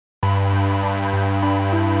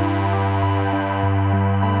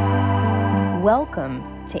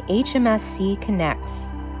Welcome to HMSC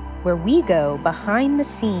Connects, where we go behind the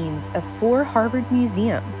scenes of 4 Harvard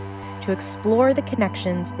museums to explore the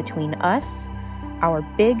connections between us, our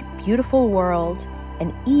big, beautiful world,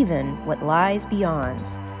 and even what lies beyond.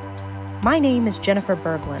 My name is Jennifer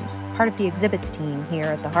Berglund, part of the exhibits team here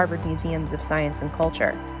at the Harvard Museums of Science and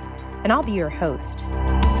Culture, and I'll be your host.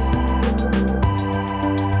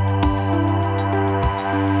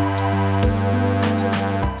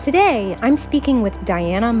 Today, I'm speaking with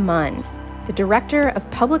Diana Munn, the Director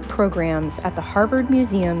of Public Programs at the Harvard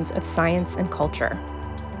Museums of Science and Culture.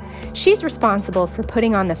 She's responsible for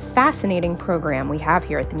putting on the fascinating program we have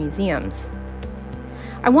here at the museums.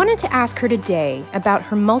 I wanted to ask her today about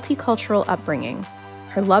her multicultural upbringing,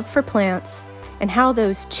 her love for plants, and how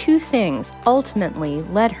those two things ultimately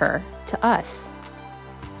led her to us.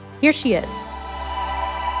 Here she is.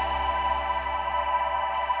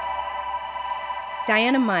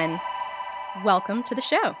 Diana Munn, welcome to the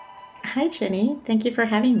show. Hi, Jenny. Thank you for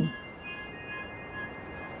having me.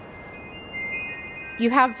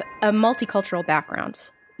 You have a multicultural background.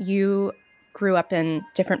 You grew up in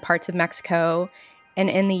different parts of Mexico and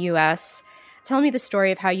in the U.S. Tell me the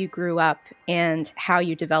story of how you grew up and how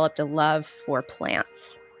you developed a love for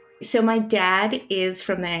plants. So my dad is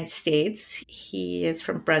from the United States. He is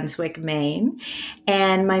from Brunswick, Maine.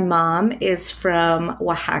 And my mom is from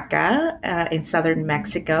Oaxaca in southern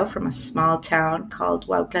Mexico, from a small town called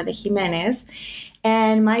Huautla de Jimenez.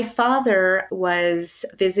 And my father was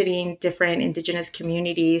visiting different indigenous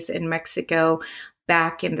communities in Mexico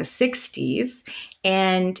back in the 60s.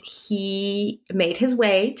 And he made his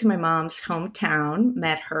way to my mom's hometown,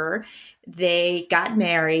 met her. They got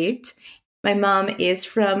married. My mom is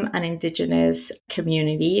from an indigenous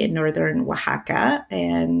community in northern Oaxaca,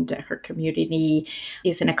 and her community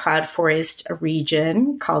is in a cloud forest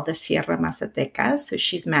region called the Sierra Mazateca. So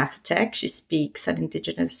she's Mazatec. She speaks an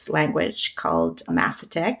indigenous language called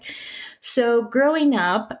Mazatec. So growing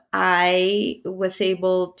up, I was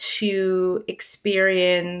able to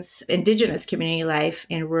experience indigenous community life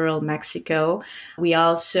in rural Mexico. We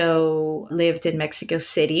also lived in Mexico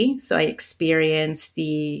City, so I experienced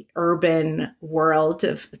the urban world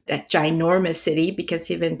of that ginormous city,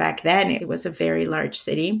 because even back then it was a very large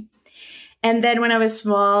city. And then when I was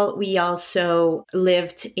small, we also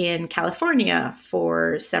lived in California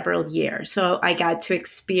for several years. So I got to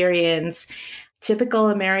experience typical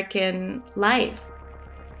American life.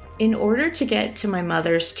 In order to get to my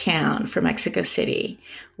mother's town from Mexico City,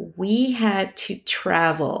 we had to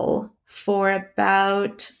travel for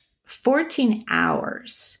about 14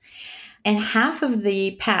 hours. And half of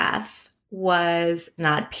the path was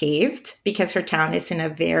not paved because her town is in a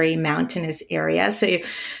very mountainous area.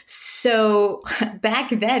 So back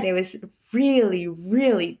then it was really,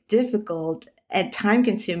 really difficult and time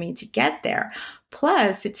consuming to get there.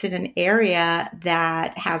 Plus, it's in an area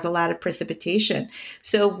that has a lot of precipitation.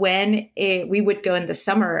 So we would go in the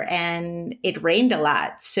summer and it rained a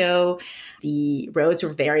lot. So the roads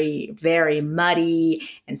were very, very muddy.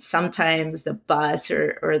 And sometimes the bus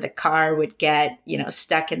or the car would get,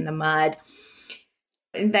 stuck in the mud.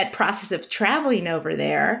 In that process of traveling over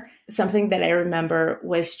there, something that I remember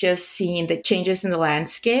was just seeing the changes in the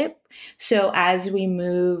landscape. So as we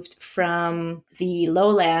moved from the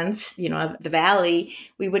lowlands, of the valley,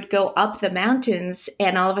 we would go up the mountains,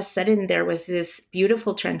 and all of a sudden there was this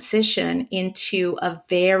beautiful transition into a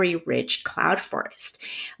very rich cloud forest.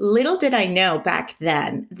 Little did I know back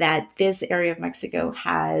then that this area of Mexico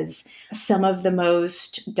has some of the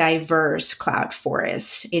most diverse cloud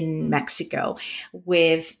forests in Mexico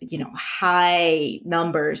with, high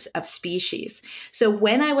numbers of species. So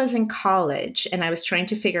when I was in college and I was trying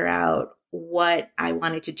to figure out what I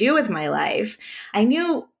wanted to do with my life, I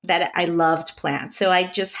knew that I loved plants. So I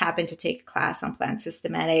just happened to take a class on plant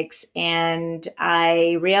systematics, and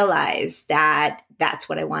I realized that that's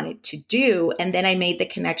what I wanted to do. And then I made the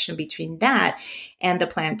connection between that and the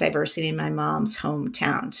plant diversity in my mom's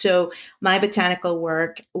hometown. So my botanical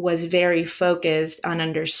work was very focused on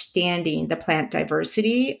understanding the plant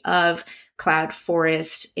diversity of cloud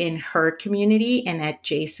forest in her community and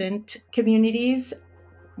adjacent communities.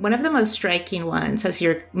 One of the most striking ones as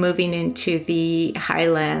you're moving into the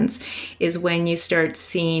highlands is when you start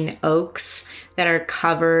seeing oaks that are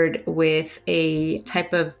covered with a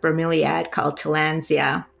type of bromeliad called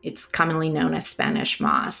tillandsia. It's commonly known as Spanish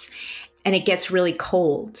moss, and it gets really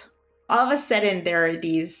cold. All of a sudden, there are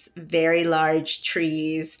these very large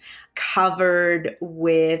trees covered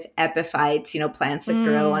with epiphytes, plants that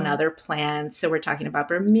grow on other plants. So we're talking about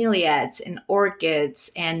bromeliads and orchids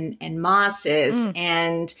and mosses.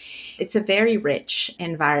 And it's a very rich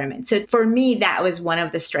environment. So for me, that was one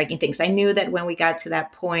of the striking things. I knew that when we got to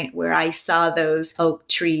that point where I saw those oak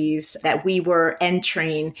trees, that we were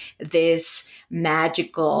entering this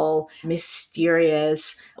magical,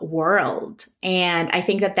 mysterious world. And I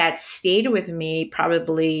think that stayed with me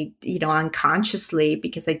probably, unconsciously,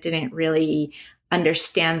 because I didn't really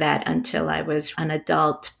understand that until I was an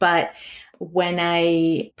adult. But when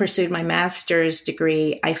I pursued my master's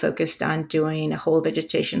degree, I focused on doing a whole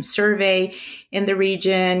vegetation survey in the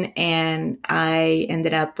region. And I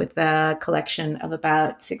ended up with a collection of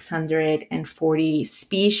about 640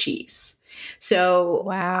 species. So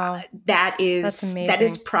wow, that that's amazing. That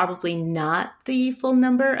is probably not the full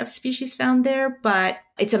number of species found there, but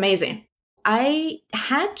it's amazing. I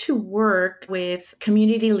had to work with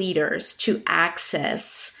community leaders to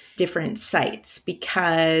access different sites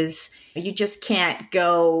because you just can't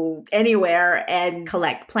go anywhere and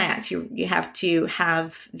collect plants. You have to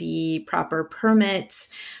have the proper permits.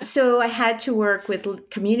 So I had to work with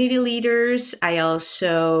community leaders. I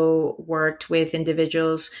also worked with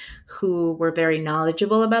individuals who were very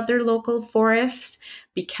knowledgeable about their local forest,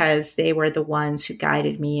 because they were the ones who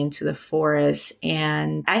guided me into the forest.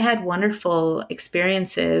 And I had wonderful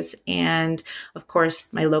experiences. And of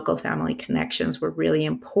course, my local family connections were really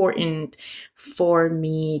important for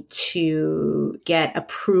me to get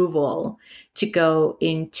approval to go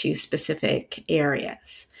into specific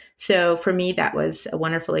areas. So for me, that was a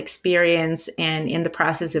wonderful experience. And in the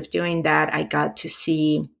process of doing that, I got to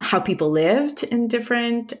see how people lived in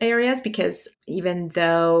different areas, because even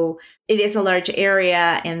though it is a large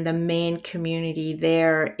area and the main community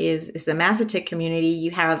there is the Mazatek community,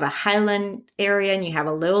 you have a highland area and you have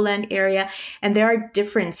a lowland area. And there are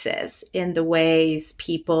differences in the ways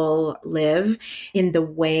people live, in the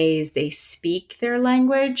ways they speak their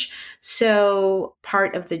language. So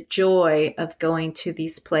part of the joy of going to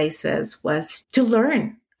these places was to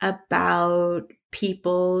learn about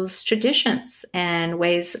people's traditions and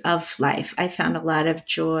ways of life. I found a lot of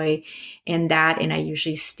joy in that, and I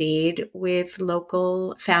usually stayed with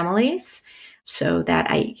local families so that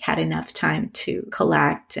I had enough time to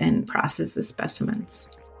collect and process the specimens.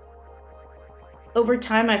 Over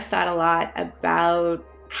time, I've thought a lot about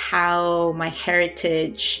how my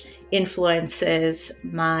heritage influences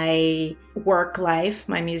my work life,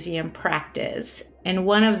 my museum practice. And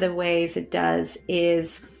one of the ways it does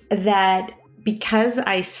is that because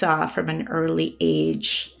I saw from an early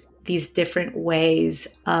age these different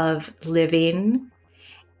ways of living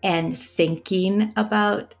and thinking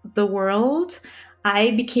about the world,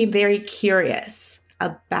 I became very curious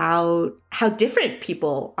about how different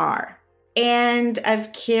people are. And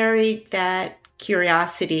I've carried that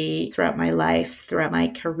curiosity throughout my life, throughout my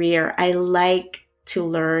career. I like to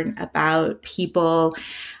learn about people.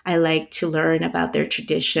 I like to learn about their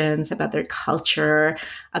traditions, about their culture,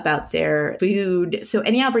 about their food. So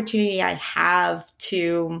any opportunity I have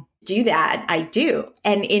to do that, I do.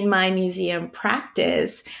 And in my museum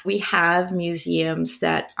practice, we have museums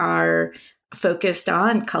that are focused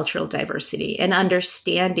on cultural diversity and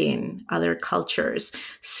understanding other cultures.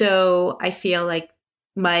 So I feel like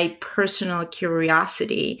my personal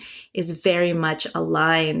curiosity is very much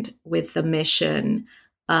aligned with the mission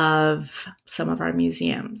of some of our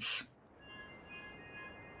museums.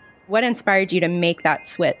 What inspired you to make that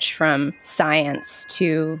switch from science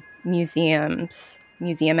to museums,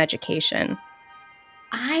 museum education?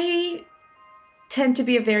 I tend to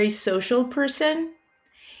be a very social person.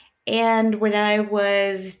 And when I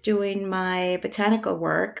was doing my botanical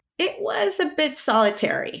work, it was a bit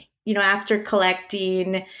solitary. After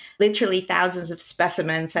collecting literally thousands of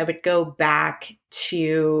specimens, I would go back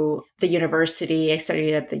to the university. I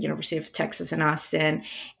studied at the University of Texas in Austin,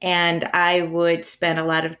 and I would spend a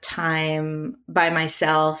lot of time by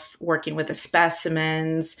myself working with the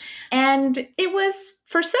specimens. And it was,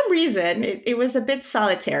 for some reason, it was a bit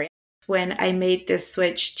solitary. When I made this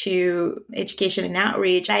switch to education and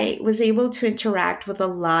outreach, I was able to interact with a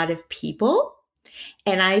lot of people.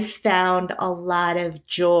 And I found a lot of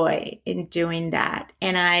joy in doing that.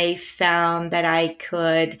 And I found that I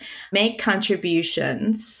could make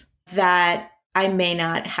contributions that I may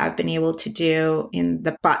not have been able to do in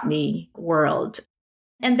the botany world.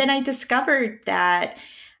 And then I discovered that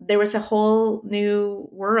there was a whole new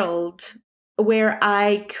world where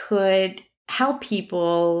I could help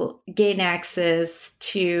people gain access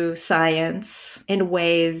to science in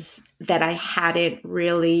ways that I hadn't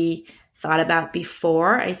really thought about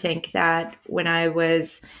before. I think that when I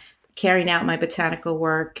was carrying out my botanical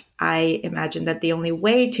work, I imagined that the only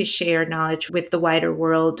way to share knowledge with the wider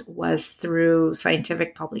world was through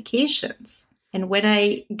scientific publications. And when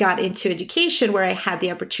I got into education, where I had the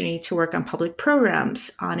opportunity to work on public programs,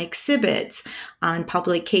 on exhibits, on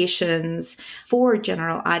publications for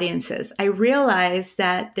general audiences, I realized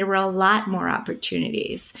that there were a lot more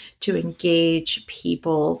opportunities to engage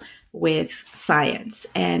people with science.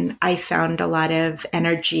 And I found a lot of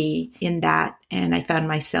energy in that. And I found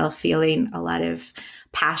myself feeling a lot of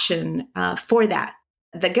passion for that.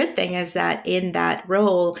 The good thing is that in that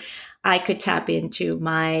role, I could tap into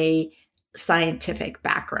my scientific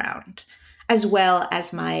background as well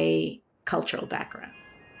as my cultural background.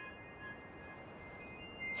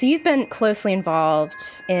 So you've been closely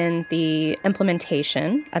involved in the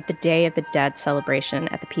implementation of the Day of the Dead celebration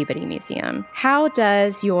at the Peabody Museum. How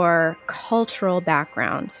does your cultural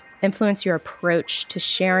background influence your approach to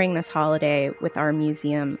sharing this holiday with our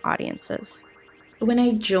museum audiences? When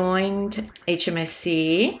I joined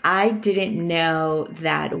HMSC, I didn't know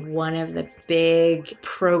that one of the big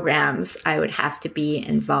programs I would have to be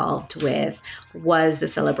involved with was the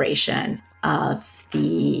celebration of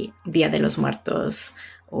the Dia de los Muertos,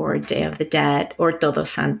 or Day of the Dead, or Todos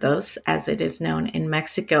Santos, as it is known in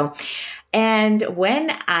Mexico. And when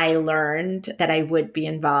I learned that I would be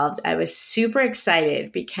involved, I was super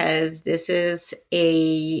excited because this is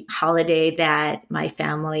a holiday that my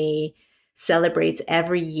family celebrates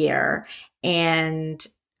every year. And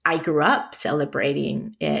I grew up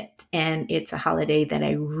celebrating it. And it's a holiday that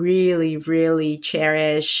I really, really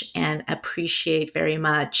cherish and appreciate very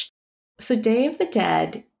much. So Day of the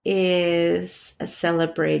Dead is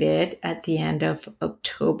celebrated at the end of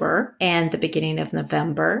October and the beginning of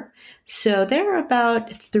November. So there are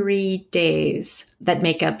about 3 days that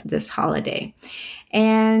make up this holiday.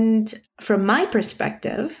 And from my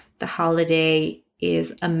perspective, the holiday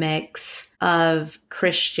is a mix of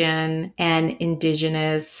Christian and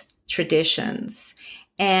indigenous traditions.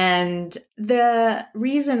 And the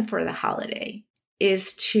reason for the holiday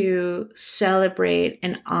is to celebrate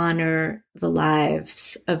and honor the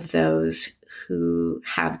lives of those who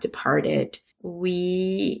have departed.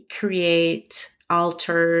 We create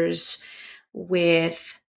altars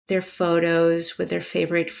with their photos, with their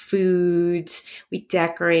favorite foods. We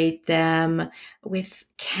decorate them with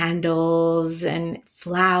candles and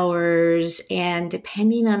flowers. And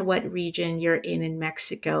depending on what region you're in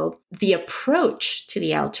Mexico, the approach to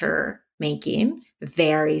the altar making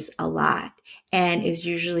varies a lot and is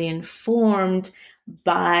usually informed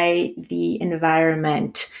by the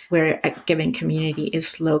environment where a given community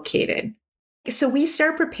is located. So we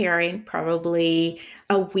start preparing probably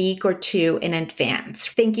a week or two in advance,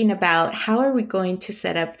 thinking about how are we going to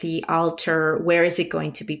set up the altar? Where is it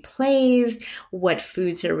going to be placed? What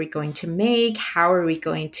foods are we going to make? How are we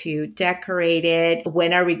going to decorate it?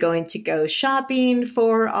 When are we going to go shopping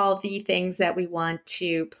for all the things that we want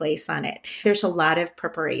to place on it? There's a lot of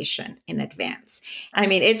preparation in advance. I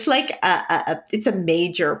mean, it's like it's a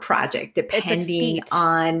major project depending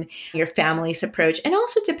on your family's approach and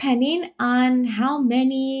also depending on how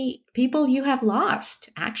many people you have lost,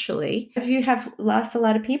 actually. If you have lost a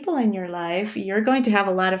lot of people in your life, you're going to have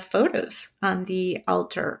a lot of photos on the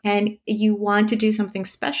altar. And you want to do something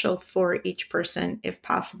special for each person if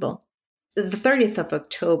possible. The 30th of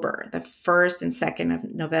October, the 1st and 2nd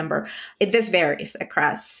of November, this varies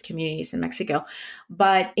across communities in Mexico.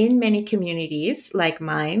 But in many communities like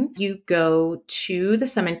mine, you go to the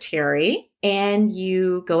cemetery and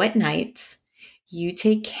you go at night. You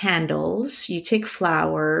take candles, you take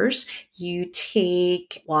flowers, you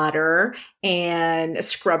take water and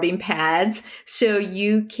scrubbing pads so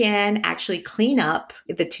you can actually clean up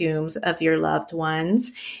the tombs of your loved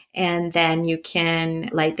ones. And then you can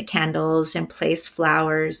light the candles and place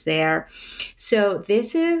flowers there. So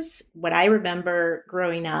this is what I remember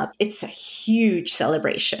growing up. It's a huge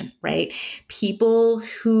celebration, right? People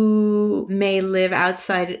who may live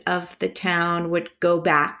outside of the town would go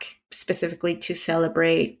back specifically to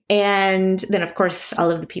celebrate. And then, of course, all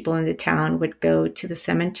of the people in the town would go to the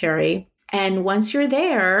cemetery. And once you're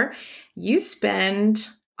there, you spend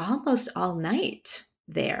almost all night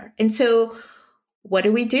there. And so what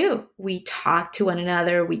do? We talk to one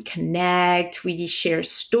another, we connect, we share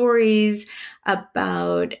stories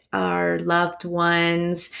about our loved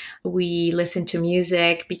ones. We listen to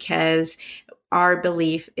music because our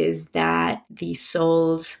belief is that the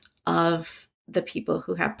souls of the people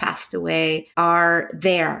who have passed away are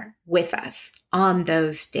there with us on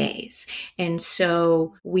those days. And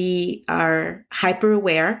so we are hyper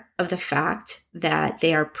aware of the fact that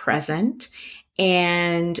they are present,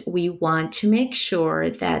 and we want to make sure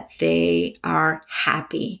that they are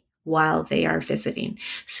happy while they are visiting.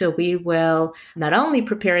 So we will not only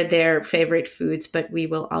prepare their favorite foods, but we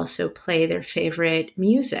will also play their favorite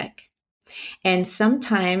music. And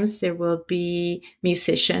sometimes there will be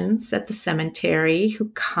musicians at the cemetery who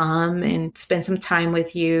come and spend some time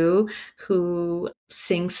with you, who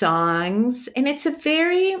sing songs. And it's a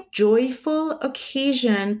very joyful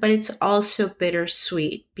occasion, but it's also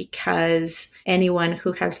bittersweet because anyone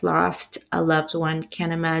who has lost a loved one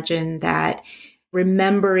can imagine that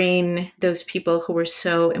remembering those people who were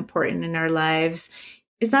so important in our lives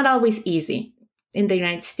is not always easy. In the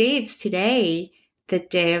United States today, the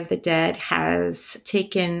Day of the Dead has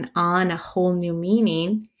taken on a whole new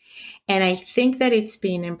meaning. And I think that it's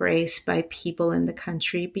being embraced by people in the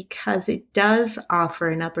country because it does offer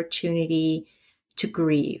an opportunity to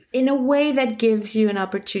grieve in a way that gives you an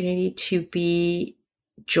opportunity to be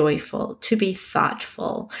joyful, to be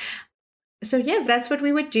thoughtful. So yes, that's what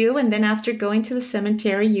we would do. And then after going to the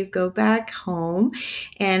cemetery, you go back home.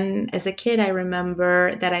 And as a kid, I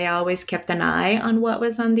remember that I always kept an eye on what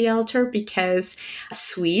was on the altar because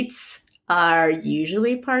sweets are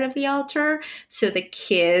usually part of the altar. So the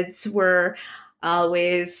kids were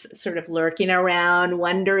always sort of lurking around,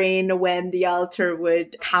 wondering when the altar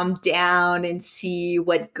would come down and see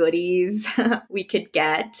what goodies we could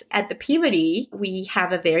get. At the Peabody, we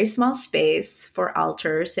have a very small space for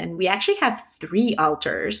altars, and we actually have 3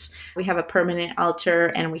 altars. We have a permanent altar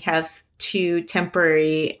and we have 2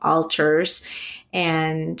 temporary altars.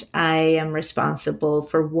 And I am responsible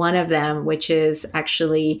for one of them, which is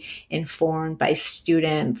actually informed by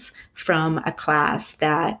students from a class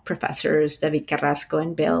that professors David Carrasco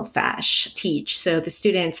and Bill Fash teach. So the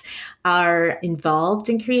students are involved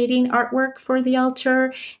in creating artwork for the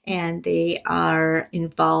altar, and they are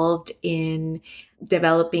involved in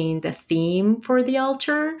developing the theme for the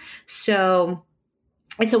altar. So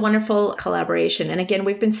it's a wonderful collaboration. And again,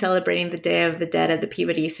 we've been celebrating the Day of the Dead at the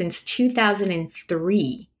Peabody since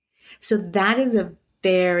 2003. So that is a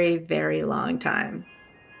very, very long time.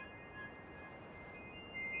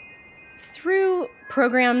 Through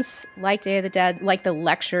programs like Day of the Dead, like the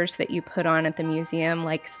lectures that you put on at the museum,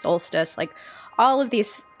 like Solstice, like all of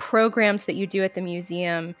these programs that you do at the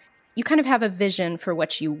museum, you kind of have a vision for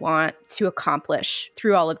what you want to accomplish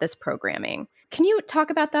through all of this programming. Can you talk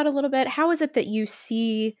about that a little bit? How is it that you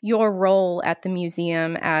see your role at the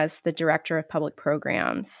museum as the director of public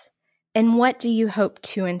programs? And what do you hope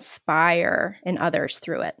to inspire in others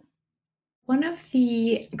through it? One of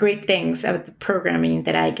the great things about the programming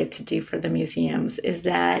that I get to do for the museums is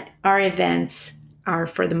that our events are,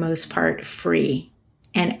 for the most part, free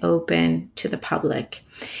and open to the public.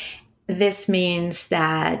 This means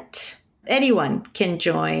that anyone can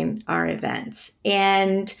join our events.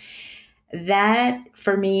 And that,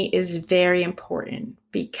 for me, is very important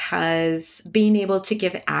because being able to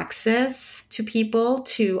give access to people,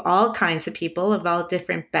 to all kinds of people of all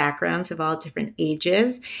different backgrounds, of all different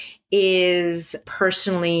ages, is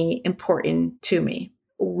personally important to me.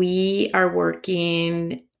 We are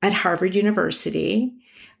working at Harvard University,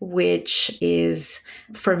 which is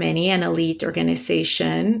for many an elite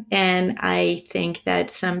organization. And I think that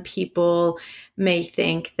some people may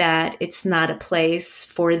think that it's not a place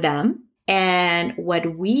for them. And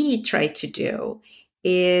what we try to do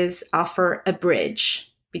is offer a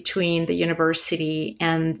bridge between the university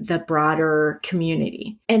and the broader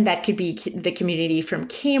community. And that could be the community from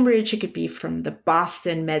Cambridge. It could be from the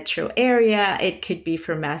Boston metro area. It could be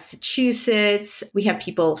from Massachusetts. We have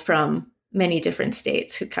people from many different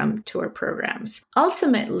states who come to our programs.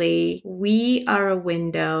 Ultimately, we are a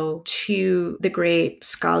window to the great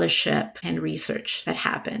scholarship and research that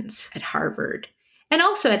happens at Harvard and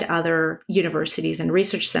also at other universities and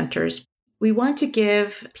research centers. We want to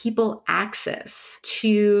give people access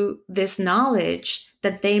to this knowledge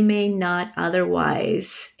that they may not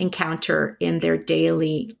otherwise encounter in their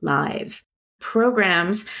daily lives.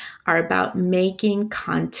 Programs are about making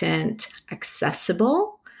content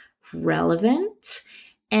accessible, relevant,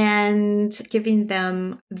 and giving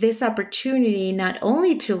them this opportunity not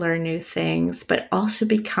only to learn new things, but also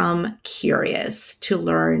become curious to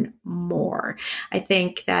learn more. I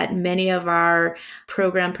think that many of our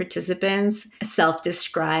program participants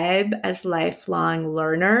self-describe as lifelong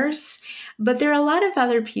learners, but there are a lot of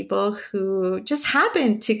other people who just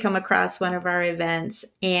happen to come across one of our events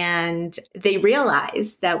and they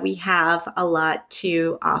realize that we have a lot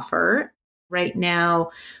to offer. Right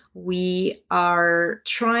now, we are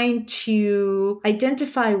trying to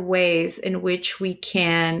identify ways in which we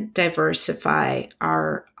can diversify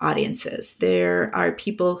our audiences. There are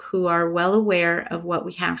people who are well aware of what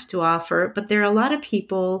we have to offer, but there are a lot of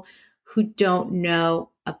people who don't know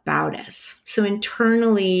about us. So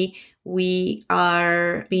internally, we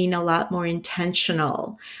are being a lot more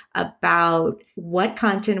intentional about what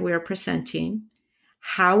content we are presenting,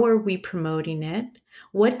 how are we promoting it,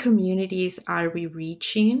 what communities are we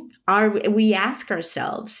reaching? We ask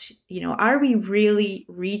ourselves, are we really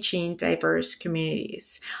reaching diverse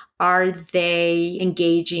communities? Are they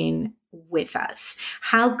engaging with us?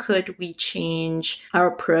 How could we change our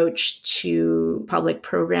approach to public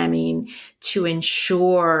programming to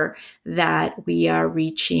ensure that we are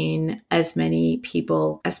reaching as many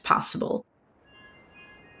people as possible?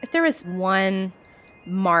 If there was one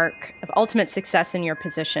mark of ultimate success in your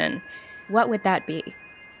position, what would that be?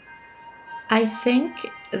 I think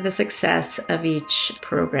the success of each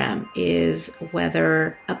program is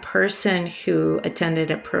whether a person who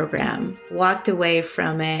attended a program walked away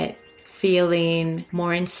from it feeling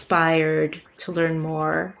more inspired to learn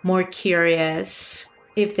more curious,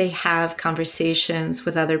 if they have conversations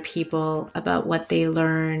with other people about what they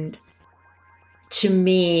learned. To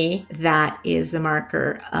me, that is the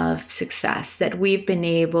marker of success, that we've been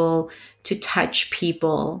able to touch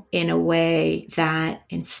people in a way that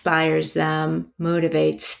inspires them,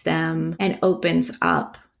 motivates them, and opens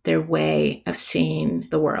up their way of seeing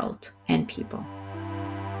the world and people.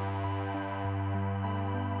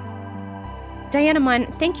 Diana Munn,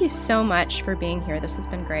 thank you so much for being here. This has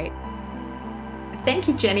been great. Thank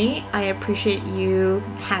you, Jenny. I appreciate you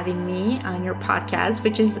having me on your podcast,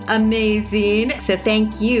 which is amazing. So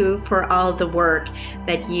thank you for all the work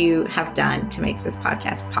that you have done to make this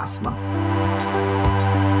podcast possible.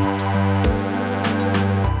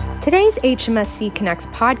 Today's HMSC Connects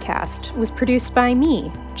podcast was produced by me,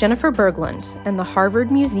 Jennifer Berglund, and the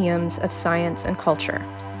Harvard Museums of Science and Culture.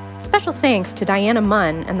 Special thanks to Diana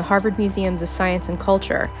Munn and the Harvard Museums of Science and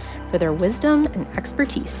Culture for their wisdom and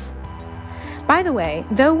expertise. By the way,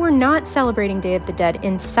 though we're not celebrating Day of the Dead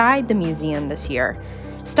inside the museum this year,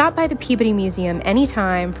 stop by the Peabody Museum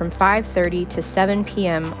anytime from 5:30 to 7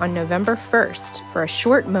 p.m. on November 1st for a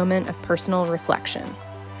short moment of personal reflection.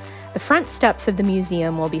 The front steps of the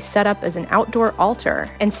museum will be set up as an outdoor altar,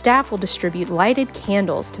 and staff will distribute lighted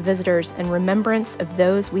candles to visitors in remembrance of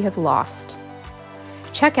those we have lost.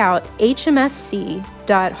 Check out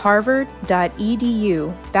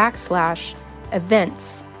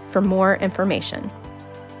hmsc.harvard.edu/events for more information.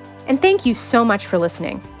 And thank you so much for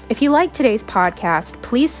listening. If you like today's podcast,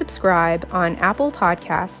 please subscribe on Apple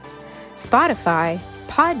Podcasts, Spotify,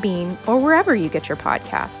 Podbean, or wherever you get your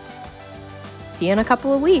podcasts. See you in a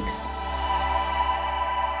couple of weeks.